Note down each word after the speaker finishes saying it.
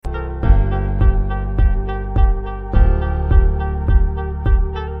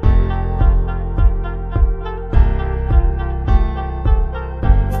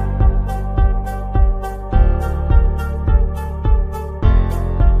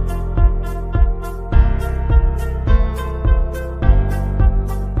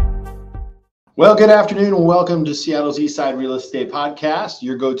Well, good afternoon and welcome to Seattle's Eastside Real Estate Podcast,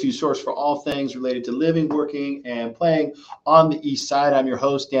 your go-to source for all things related to living, working, and playing on the East Side. I'm your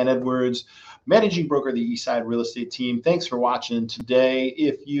host, Dan Edwards, managing broker of the Eastside Real Estate Team. Thanks for watching today.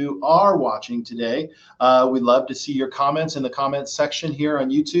 If you are watching today, we'd love to see your comments in the comments section here on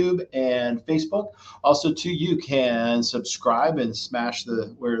YouTube and Facebook. Also, too, you can subscribe and smash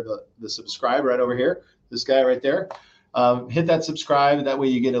the subscribe right over here, this guy right there. Hit that subscribe. That way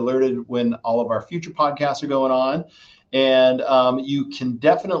you get alerted when all of our future podcasts are going on. And you can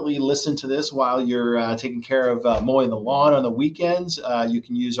definitely listen to this while you're taking care of mowing the lawn on the weekends. You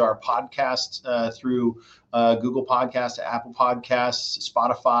can use our podcasts through Google Podcasts, Apple Podcasts,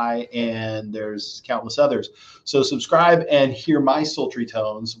 Spotify, and there's countless others. So subscribe and hear my sultry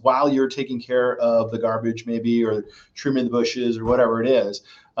tones while you're taking care of the garbage maybe, or trimming the bushes or whatever it is.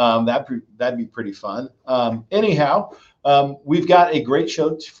 That'd be pretty fun. Anyhow, we've got a great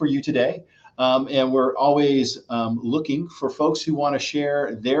show for you today. And we're always looking for folks who want to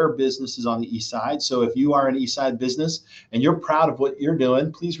share their businesses on the East Side. So if you are an East Side business and you're proud of what you're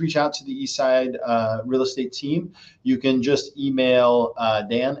doing, please reach out to the East Side Real Estate Team. You can just email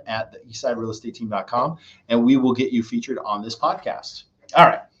Dan at the eastsiderealestateteam.com and we will get you featured on this podcast. All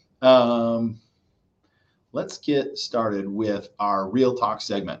right. Let's get started with our Real Talk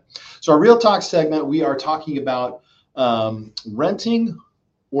segment. So our Real Talk segment, we are talking about renting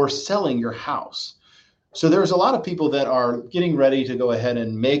or selling your house. So there's a lot of people that are getting ready to go ahead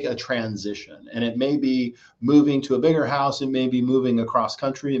and make a transition. And it may be moving to a bigger house. It may be moving across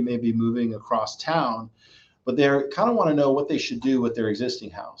country. It may be moving across town. But they kind of want to know what they should do with their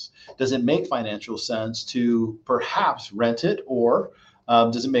existing house. Does it make financial sense to perhaps rent it, or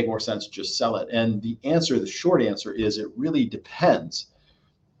does it make more sense to just sell it? And the short answer is it really depends.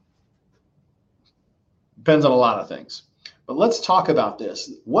 Depends on a lot of things. But let's talk about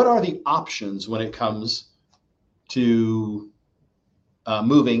this. What are the options when it comes to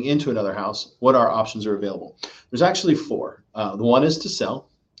moving into another house? What options are available? There's actually four. The one is to sell.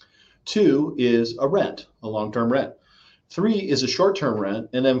 Two is a rent, a long-term rent. Three is a short-term rent.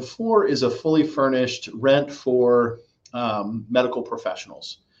 And then four is a fully furnished rent for medical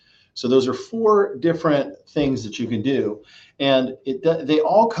professionals. So those are four different things that you can do. And they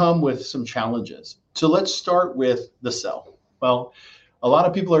all come with some challenges. So let's start with the sell. Well, a lot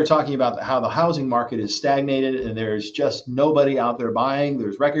of people are talking about how the housing market is stagnated and there's just nobody out there buying.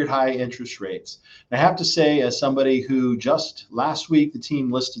 There's record high interest rates. And I have to say, as somebody who just last week, the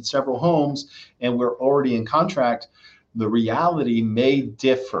team listed several homes and we're already in contract, the reality may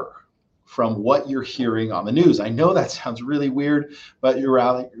differ from what you're hearing on the news. I know that sounds really weird, but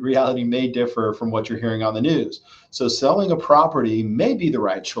your reality may differ from what you're hearing on the news. So selling a property may be the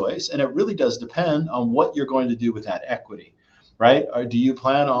right choice, and it really does depend on what you're going to do with that equity, right? Or do you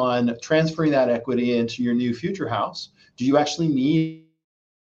plan on transferring that equity into your new future house? Do you actually need?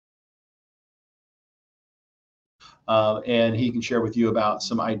 And he can share with you about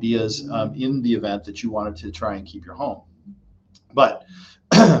some ideas in the event that you wanted to try and keep your home. But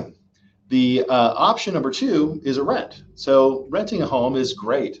the option number two is a rent. So renting a home is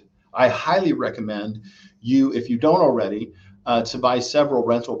great. I highly recommend you, if you don't already, to buy several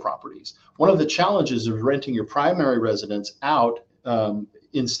rental properties. One of the challenges of renting your primary residence out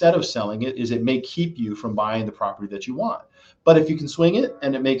instead of selling it is it may keep you from buying the property that you want. But if you can swing it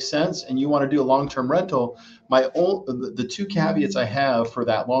and it makes sense and you want to do a long-term rental, the two caveats I have for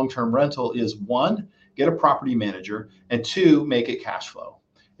that long-term rental is one, get a property manager, and two, make it cash flow.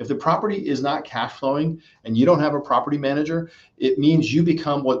 If the property is not cash flowing and you don't have a property manager, it means you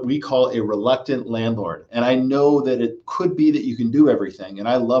become what we call a reluctant landlord. And I know that it could be that you can do everything. And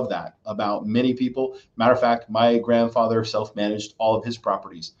I love that about many people. Matter of fact, my grandfather self-managed all of his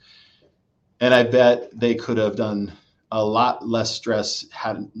properties. And I bet they could have done a lot less stress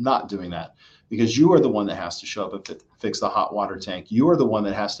had not doing that, because you are the one that has to show up and fix the hot water tank. You are the one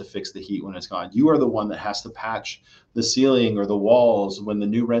that has to fix the heat when it's gone. You are the one that has to patch the ceiling or the walls when the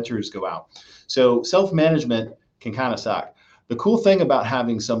new renters go out. So self-management can kind of suck. The cool thing about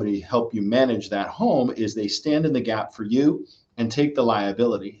having somebody help you manage that home is they stand in the gap for you and take the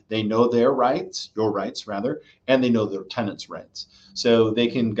liability. They know their rights, your rights rather, and they know their tenants' rights. So they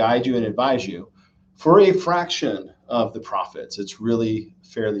can guide you and advise you for a fraction of the profits. It's really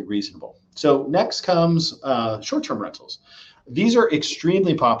fairly reasonable. So next comes short-term rentals. These are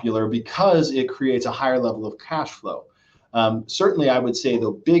extremely popular because it creates a higher level of cash flow. Certainly, I would say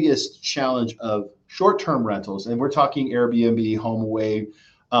the biggest challenge of short-term rentals, and we're talking Airbnb, HomeAway.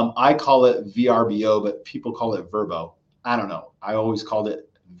 I call it VRBO, but people call it Verbo. I don't know. I always called it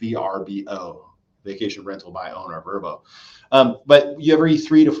VRBO. vacation rental, buy, own, or VRBO. But every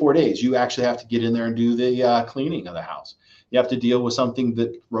 3 to 4 days, you actually have to get in there and do the cleaning of the house. You have to deal with something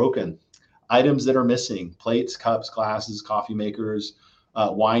that's broken, items that are missing, plates, cups, glasses, coffee makers,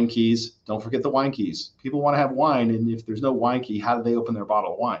 wine keys. Don't forget the wine keys. People want to have wine, and if there's no wine key, how do they open their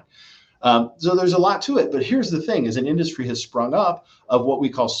bottle of wine? So there's a lot to it. But here's the thing, is an industry has sprung up of what we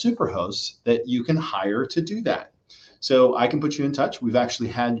call super hosts that you can hire to do that. So I can put you in touch. We've actually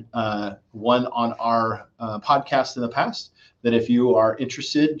had one on our podcast in the past that if you are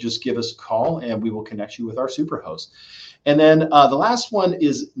interested, just give us a call and we will connect you with our super host. And then the last one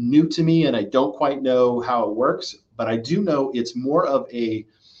is new to me and I don't quite know how it works, but I do know it's more of a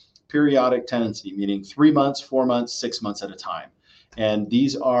periodic tenancy, meaning 3 months, 4 months, 6 months at a time. And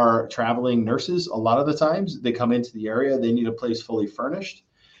these are traveling nurses. A lot of the times they come into the area, they need a place fully furnished.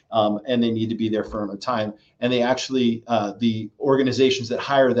 And they need to be there for a time. And they actually, the organizations that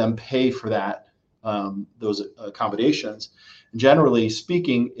hire them pay for that, those accommodations. Generally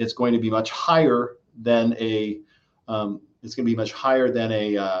speaking, it's going to be much higher than a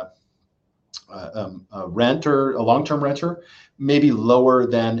renter, a long-term renter, maybe lower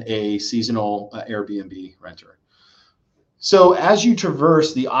than a seasonal Airbnb renter. So as you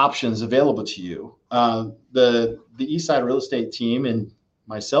traverse the options available to you, the Eastside real estate team and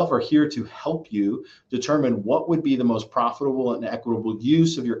myself are here to help you determine what would be the most profitable and equitable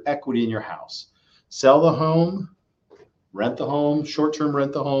use of your equity in your house. Sell the home, rent the home, short-term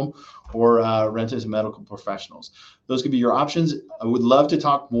rent the home, or rent as medical professionals. Those could be your options. I would love to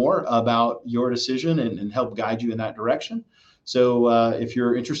talk more about your decision and help guide you in that direction. So if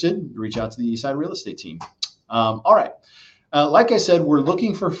you're interested, reach out to the Eastside real estate team. All right. Like I said, we're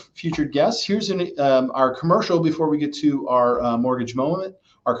looking for future guests. Here's our commercial before we get to our mortgage moment.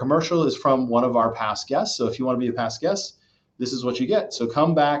 Our commercial is from one of our past guests. So if you want to be a past guest, this is what you get. So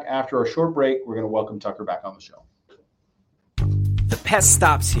come back after a short break. We're going to welcome Tucker back on the show. The pest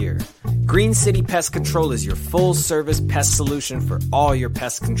stops here. Green City Pest Control is your full-service pest solution for all your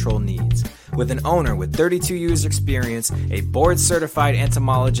pest control needs. With an owner with 32 years experience, a board-certified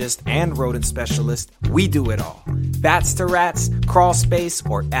entomologist, and rodent specialist, we do it all. Bats to rats, crawl space,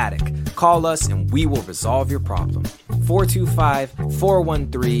 or attic. Call us and we will resolve your problem.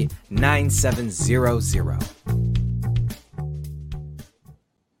 425-413-9700.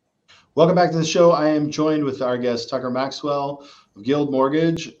 Welcome back to the show. I am joined with our guest, Tucker Maxwell of Guild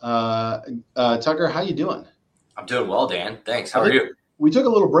Mortgage. Tucker, how you doing? I'm doing well, Dan. Thanks. How are you? We took a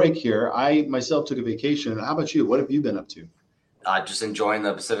little break here. I myself took a vacation. How about you? What have you been up to? Just enjoying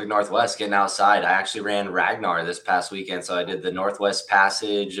the Pacific Northwest, getting outside. I actually ran Ragnar this past weekend. So I did the Northwest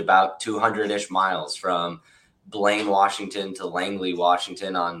Passage, about 200-ish miles from Blaine, Washington to Langley,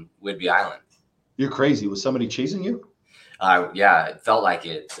 Washington on Whidbey Island. You're crazy. Was somebody chasing you? Yeah, it felt like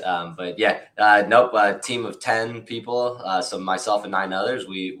it. But yeah, nope, a team of 10 people. So myself and 9 others,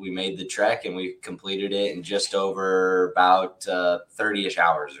 we made the trek and we completed it in just over about 30-ish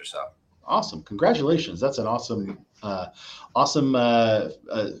hours or so. Awesome. Congratulations. That's an awesome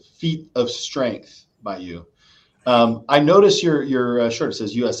feat of strength by you. I noticed your shirt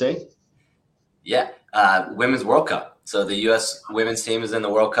says USA. Yeah. Women's World Cup. So the U.S. women's team is in the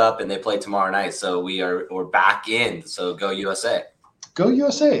World Cup and they play tomorrow night. So we're back in. So go USA. Go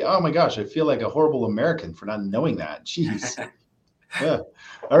USA. Oh my gosh. I feel like a horrible American for not knowing that. Jeez. Yeah.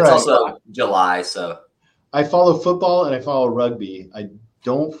 All right. It's also July. So I follow football and I follow rugby. I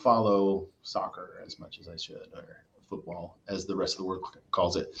don't follow soccer as much as I should, or football as the rest of the world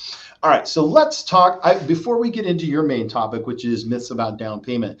calls it. All right, so let's talk. Before we get into your main topic, which is myths about down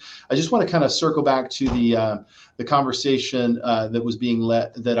payment, I just want to kind of circle back to the conversation that was being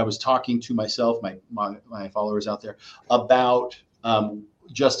that I was talking to myself, my followers out there, about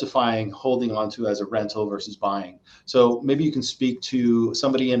justifying holding on to as a rental versus buying. So maybe you can speak to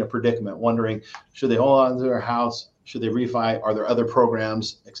somebody in a predicament, wondering, should they hold on to their house? Should they refi? Are there other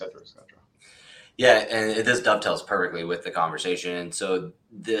programs, et cetera, et cetera? Yeah, and this dovetails perfectly with the conversation. And so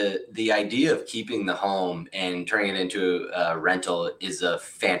the idea of keeping the home and turning it into a rental is a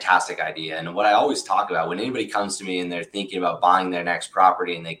fantastic idea. And what I always talk about when anybody comes to me and they're thinking about buying their next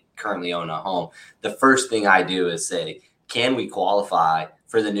property and they currently own a home, the first thing I do is say, can we qualify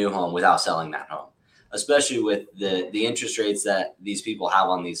for the new home without selling that home? Especially with the interest rates that these people have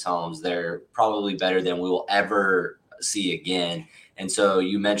on these homes, they're probably better than we will ever see again. And so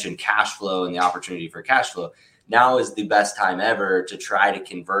you mentioned cash flow and the opportunity for cash flow. Now is the best time ever to try to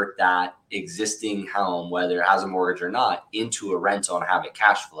convert that existing home, whether it has a mortgage or not, into a rental and have it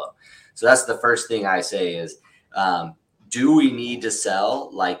cash flow. So that's the first thing I say is, do we need to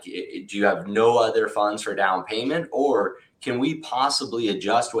sell? Like, do you have no other funds for down payment, or can we possibly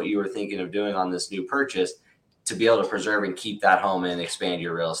adjust what you were thinking of doing on this new purchase to be able to preserve and keep that home and expand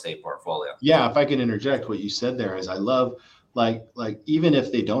your real estate portfolio? Yeah, if I could interject, what you said there is I love like even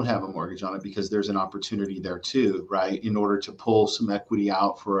if they don't have a mortgage on it, because there's an opportunity there too, right? In order to pull some equity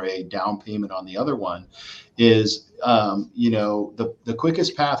out for a down payment on the other one is, the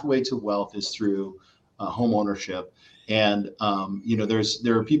quickest pathway to wealth is through home ownership. And,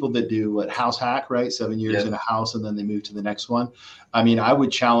 there are people that do what house hack, right? 7 years in a house and then they move to the next one. I mean, I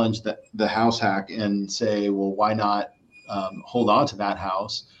would challenge the house hack and say, well, why not hold on to that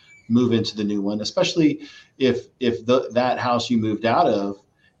house, move into the new one, especially if that house you moved out of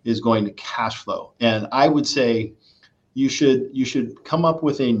is going to cash flow. And I would say you should come up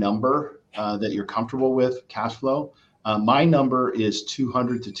with a number that you're comfortable with cash flow. My number is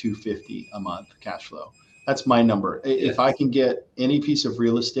 200 to 250 a month cash flow. That's my number. If I can get any piece of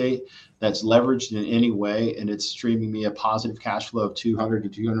real estate that's leveraged in any way and it's streaming me a positive cash flow of 200 to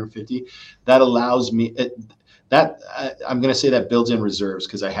 250, that allows me I'm going to say that builds in reserves,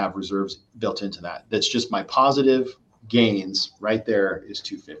 because I have reserves built into that. That's just my positive gains right there is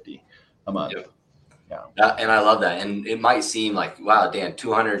 250 a month. Yep. Yeah. And I love that. And it might seem like, wow, Dan,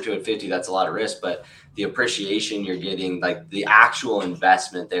 200, 250, that's a lot of risk, but the appreciation you're getting, like the actual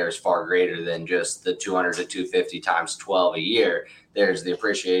investment there is far greater than just the 200 to 250 times 12 a year. There's the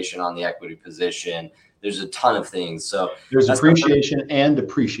appreciation on the equity position. There's a ton of things. So there's appreciation and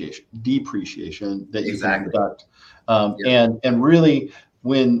depreciation that you can deduct. And really,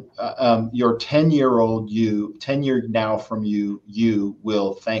 when your 10-year-old 10 years now from you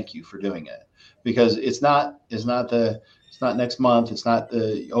will thank you for doing it, because it's not next month. It's not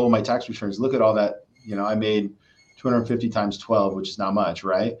my tax returns. Look at all that. I made 250 times 12, which is not much,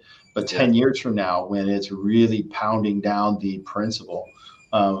 right? But 10 years from now, when it's really pounding down the principal,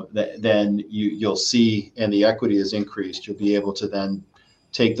 then you'll see, and the equity is increased. You'll be able to then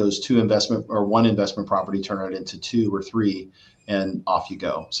take those one investment property, turn it into 2 or 3, and off you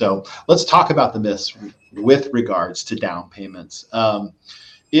go. So let's talk about the myths with regards to down payments.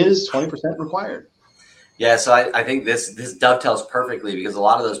 Is 20% required? Yeah, so I think this dovetails perfectly, because a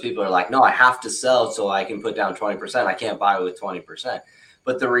lot of those people are like, no, I have to sell so I can put down 20%. I can't buy with 20%.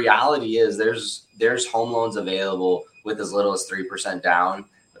 But the reality is there's home loans available with as little as 3% down,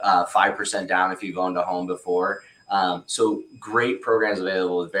 5% down if you've owned a home before. So great programs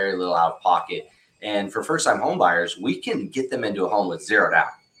available with very little out of pocket. And for first-time home buyers, we can get them into a home with zero down.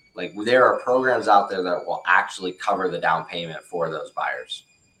 Like, there are programs out there that will actually cover the down payment for those buyers.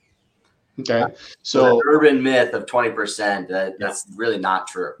 Okay. So the urban myth of 20%, that's really not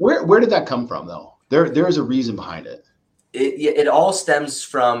true. Where did that come from, though? There is a reason behind it. It all stems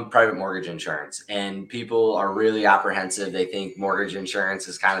from private mortgage insurance, and people are really apprehensive. They think mortgage insurance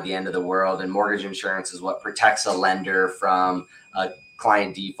is kind of the end of the world, and mortgage insurance is what protects a lender from a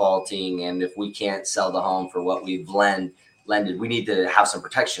client defaulting. And if we can't sell the home for what we've lended, we need to have some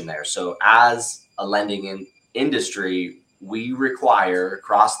protection there. So as a lending industry, we require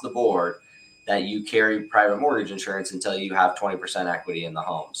across the board that you carry private mortgage insurance until you have 20% equity in the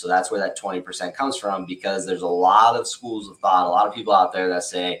home. So that's where that 20% comes from, because there's a lot of schools of thought, a lot of people out there that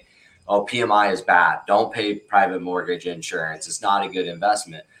say, oh, PMI is bad. Don't pay private mortgage insurance. It's not a good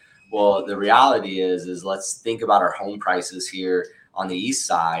investment. Well, the reality is let's think about our home prices here on the East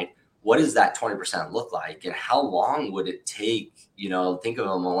Side. What does that 20% look like? And how long would it take? Think of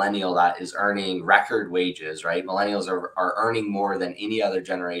a millennial that is earning record wages, right? Millennials are earning more than any other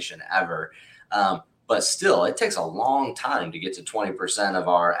generation ever. But still, it takes a long time to get to 20% of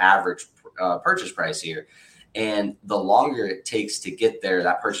our average purchase price here. And the longer it takes to get there,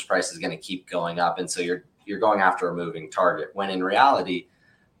 that purchase price is going to keep going up. And so you're going after a moving target, when in reality,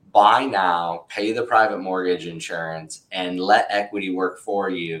 buy now, pay the private mortgage insurance, and let equity work for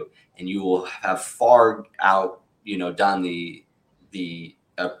you. And you will have far out, done the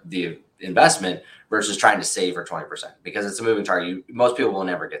investment versus trying to save for 20%, because it's a moving target. Most people will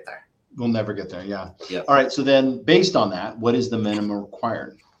never get there. We'll never get there. Yeah. Yep. All right. So then, based on that, what is the minimum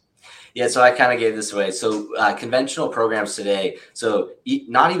required? Yeah. So I kind of gave this away. So conventional programs today. So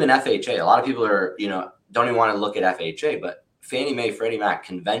not even FHA. A lot of people are, don't even want to look at FHA, but Fannie Mae, Freddie Mac,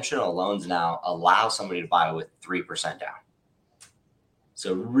 conventional loans now allow somebody to buy with 3% down.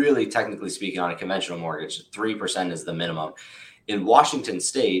 So really, technically speaking, on a conventional mortgage, 3% is the minimum. In Washington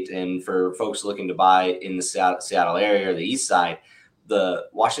State, and for folks looking to buy in the Seattle area or the East Side, the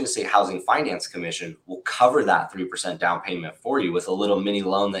Washington State Housing Finance Commission will cover that 3% down payment for you with a little mini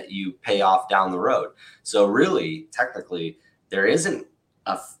loan that you pay off down the road. So really, technically, there isn't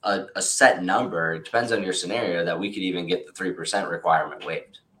a set number. It depends on your scenario that we could even get the 3% requirement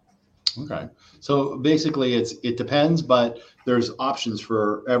waived. Okay. So basically it depends, but there's options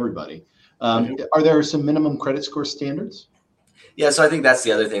for everybody. Are there some minimum credit score standards? Yeah, so I think that's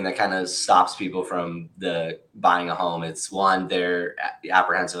the other thing that kind of stops people from the buying a home. It's one, they're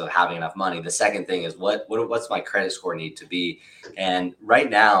apprehensive of having enough money. The second thing is what's my credit score need to be? And right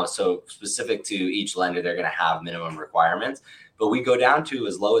now, so specific to each lender, they're going to have minimum requirements, but we go down to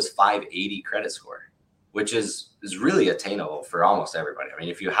as low as 580 credit score, which is really attainable for almost everybody. I mean,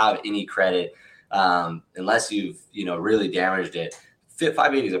 if you have any credit, unless you've really damaged it,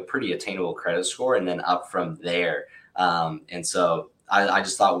 580 is a pretty attainable credit score, and then up from there. And so I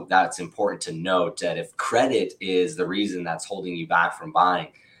just thought that's important to note, that if credit is the reason that's holding you back from buying,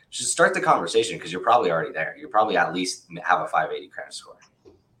 just start the conversation, because you're probably already there. You probably at least have a 580 credit score.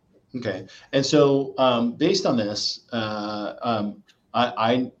 Okay. And so based on this, I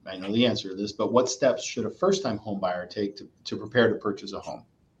know the answer to this, but what steps should a first-time home buyer take to prepare to purchase a home?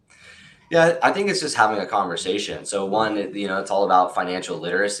 Yeah, I think it's just having a conversation. So one, it's all about financial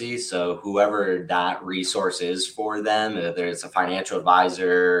literacy. So whoever that resource is for them, whether it's a financial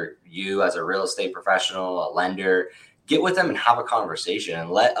advisor, you as a real estate professional, a lender, get with them and have a conversation, and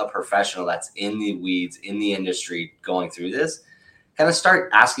let a professional that's in the weeds, in the industry going through this, kind of start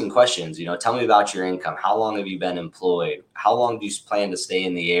asking questions. Tell me about your income. How long have you been employed? How long do you plan to stay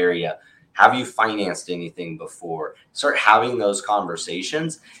in the area? Have you financed anything before? Start having those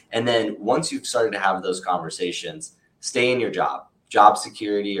conversations. And then once you've started to have those conversations, stay in your job. Job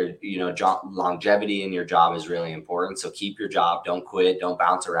security, or job longevity in your job is really important. So keep your job. Don't quit. Don't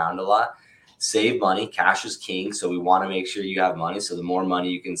bounce around a lot. Save money. Cash is king. So we want to make sure you have money. So the more money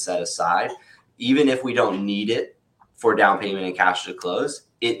you can set aside, even if we don't need it for down payment and cash to close,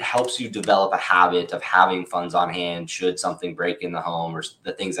 it helps you develop a habit of having funds on hand should something break in the home, or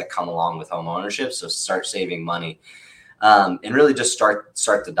the things that come along with home ownership. So start saving money, and really just start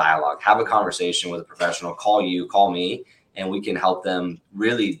the dialogue. Have a conversation with a professional. Call me, and we can help them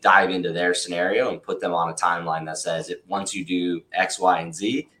really dive into their scenario and put them on a timeline that says, if once you do X, Y, and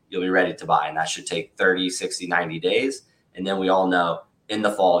Z, you'll be ready to buy. And that should take 30, 60, 90 days. And then we all know in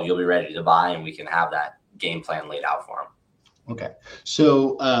the fall, you'll be ready to buy, and we can have that game plan laid out for them. Okay.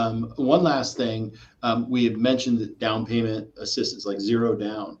 So one last thing, we had mentioned that down payment assistance, like zero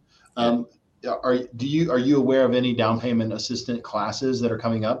down. Are you aware of any down payment assistant classes that are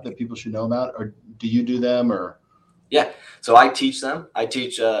coming up that people should know about, or do you do them? Or yeah, so I teach them. I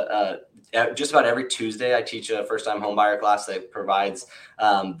teach just about every Tuesday. I teach a first-time home buyer class that provides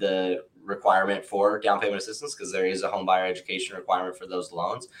the requirement for down payment assistance, because there is a home buyer education requirement for those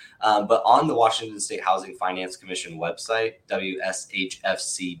loans. But on the Washington State Housing Finance Commission website, wshfc.org,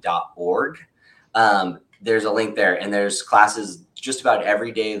 there's a link there, and there's classes just about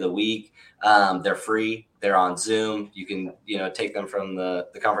every day of the week. They're free. They're on Zoom. You can, take them from the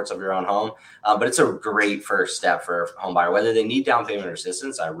comforts of your own home. But it's a great first step for a home buyer. Whether they need down payment or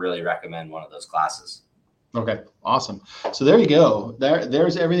assistance, I really recommend one of those classes. Okay, awesome. So there you go.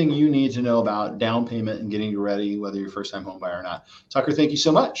 There's everything you need to know about down payment and getting you ready, whether you're a first-time home buyer or not. Tucker, thank you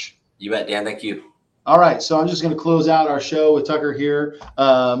so much. You bet, Dan. Thank you. All right, so I'm just going to close out our show with Tucker here.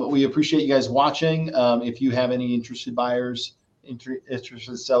 We appreciate you guys watching. If you have any interested buyers,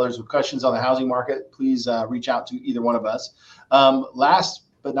 interested sellers with questions on the housing market, please reach out to either one of us. Last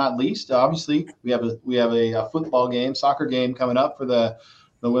but not least, obviously, we have a football game, soccer game coming up for the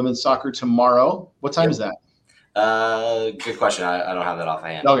women's soccer tomorrow. What time is that? Good question. I don't have that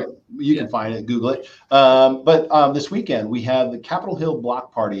offhand. Okay, you can find it, Google it. But this weekend we have the Capitol Hill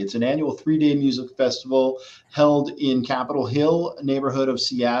Block Party. It's an annual 3-day music festival held in Capitol Hill neighborhood of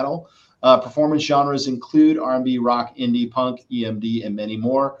Seattle. Performance genres include R&B, rock, indie, punk, EMD, and many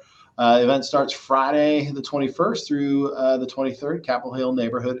more. The event starts Friday the 21st through the 23rd, Capitol Hill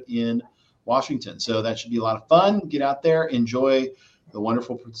neighborhood in Washington. So that should be a lot of fun. Get out there, enjoy the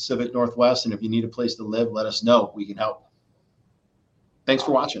wonderful Pacific Northwest. And if you need a place to live, let us know. We can help. Thanks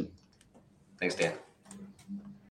for watching. Thanks, Dan.